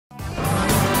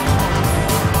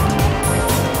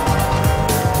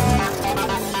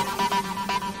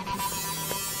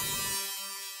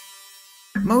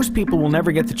Most people will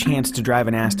never get the chance to drive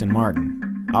an Aston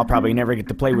Martin. I'll probably never get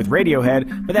to play with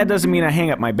Radiohead, but that doesn't mean I hang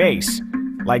up my bass.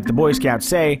 Like the Boy Scouts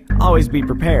say, always be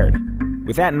prepared.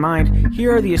 With that in mind,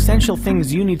 here are the essential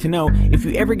things you need to know if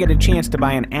you ever get a chance to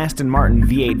buy an Aston Martin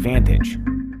V8 Vantage.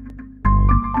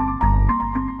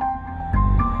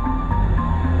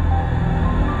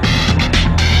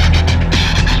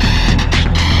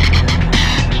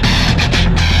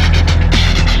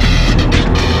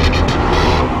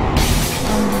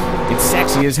 It's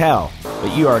sexy as hell,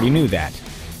 but you already knew that.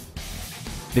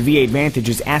 The V8 Vantage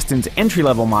is Aston's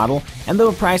entry-level model, and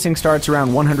though pricing starts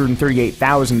around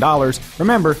 $138,000,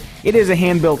 remember, it is a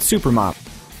hand-built supermodel.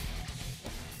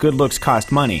 Good looks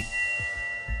cost money.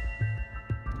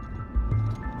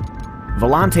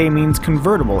 Volante means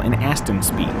convertible in Aston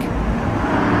speak.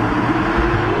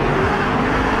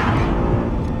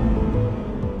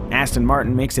 Aston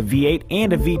Martin makes a V8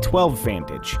 and a V12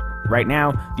 Vantage. Right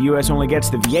now, the US only gets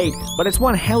the V8, but it's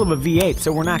one hell of a V8,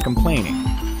 so we're not complaining.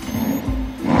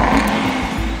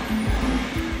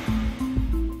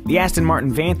 The Aston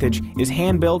Martin Vantage is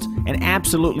hand-built and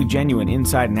absolutely genuine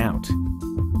inside and out.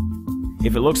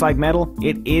 If it looks like metal,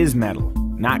 it is metal,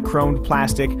 not chromed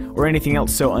plastic or anything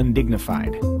else so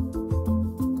undignified.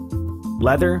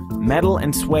 Leather, metal,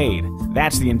 and suede,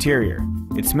 that's the interior.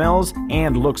 It smells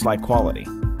and looks like quality.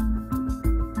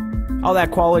 All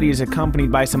that quality is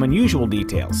accompanied by some unusual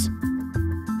details.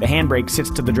 The handbrake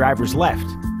sits to the driver's left.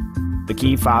 The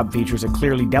key fob features a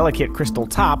clearly delicate crystal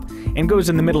top and goes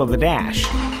in the middle of the dash.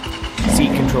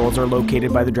 Seat controls are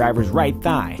located by the driver's right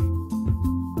thigh.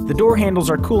 The door handles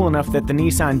are cool enough that the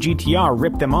Nissan GT-R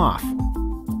ripped them off.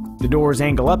 The doors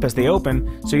angle up as they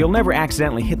open, so you'll never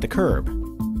accidentally hit the curb.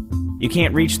 You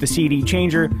can't reach the CD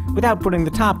changer without putting the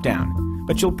top down,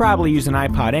 but you'll probably use an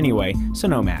iPod anyway, so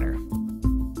no matter.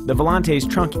 The Volante's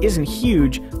trunk isn't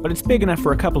huge, but it's big enough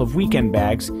for a couple of weekend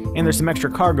bags, and there's some extra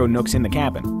cargo nooks in the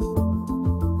cabin.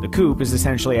 The coupe is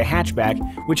essentially a hatchback,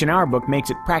 which in our book makes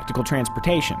it practical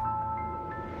transportation.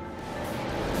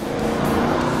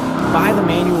 Buy the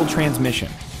manual transmission.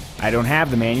 I don't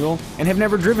have the manual and have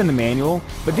never driven the manual,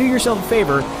 but do yourself a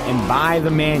favor and buy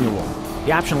the manual.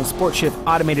 The optional Sport Shift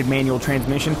automated manual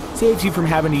transmission saves you from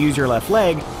having to use your left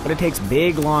leg, but it takes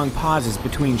big long pauses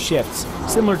between shifts,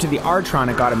 similar to the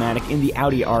R-Tronic automatic in the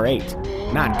Audi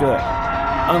R8. Not good.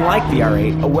 Unlike the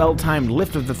R8, a well-timed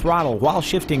lift of the throttle while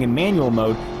shifting in manual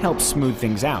mode helps smooth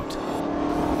things out.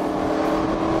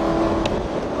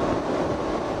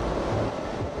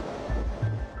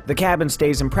 The cabin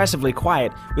stays impressively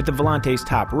quiet with the Volante's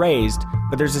top raised,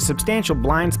 but there's a substantial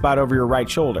blind spot over your right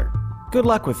shoulder. Good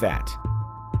luck with that.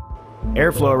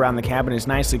 Airflow around the cabin is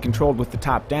nicely controlled with the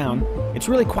top down. It's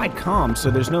really quite calm,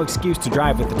 so there's no excuse to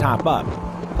drive with the top up.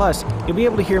 Plus, you'll be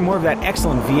able to hear more of that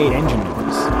excellent V8 engine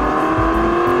noise.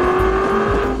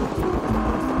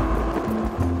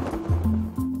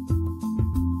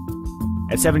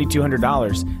 At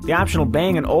 $7,200, the optional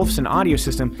Bang & Olufsen audio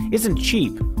system isn't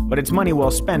cheap, but it's money well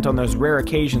spent on those rare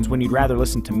occasions when you'd rather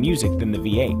listen to music than the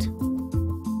V8.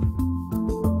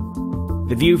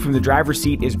 The view from the driver's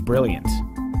seat is brilliant.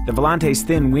 The Volante's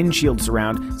thin windshield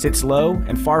surround sits low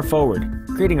and far forward,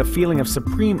 creating a feeling of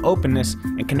supreme openness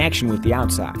and connection with the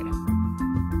outside.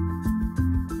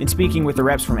 In speaking with the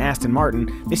reps from Aston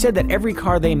Martin, they said that every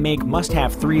car they make must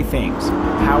have three things: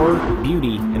 power,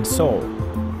 beauty, and soul.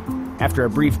 After a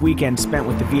brief weekend spent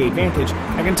with the V8 Vantage,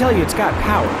 I can tell you it's got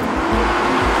power.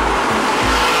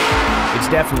 It's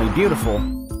definitely beautiful.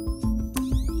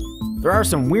 There are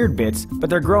some weird bits,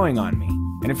 but they're growing on me,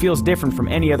 and it feels different from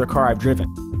any other car I've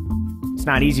driven. It's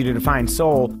not easy to define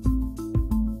soul,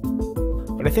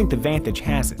 but I think the Vantage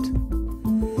has it.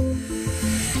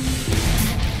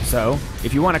 So,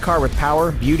 if you want a car with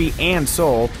power, beauty, and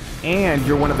soul, and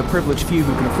you're one of the privileged few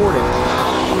who can afford it,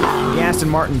 the Aston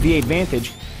Martin V8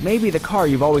 Vantage may be the car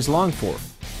you've always longed for.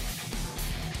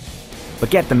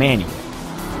 But get the manual.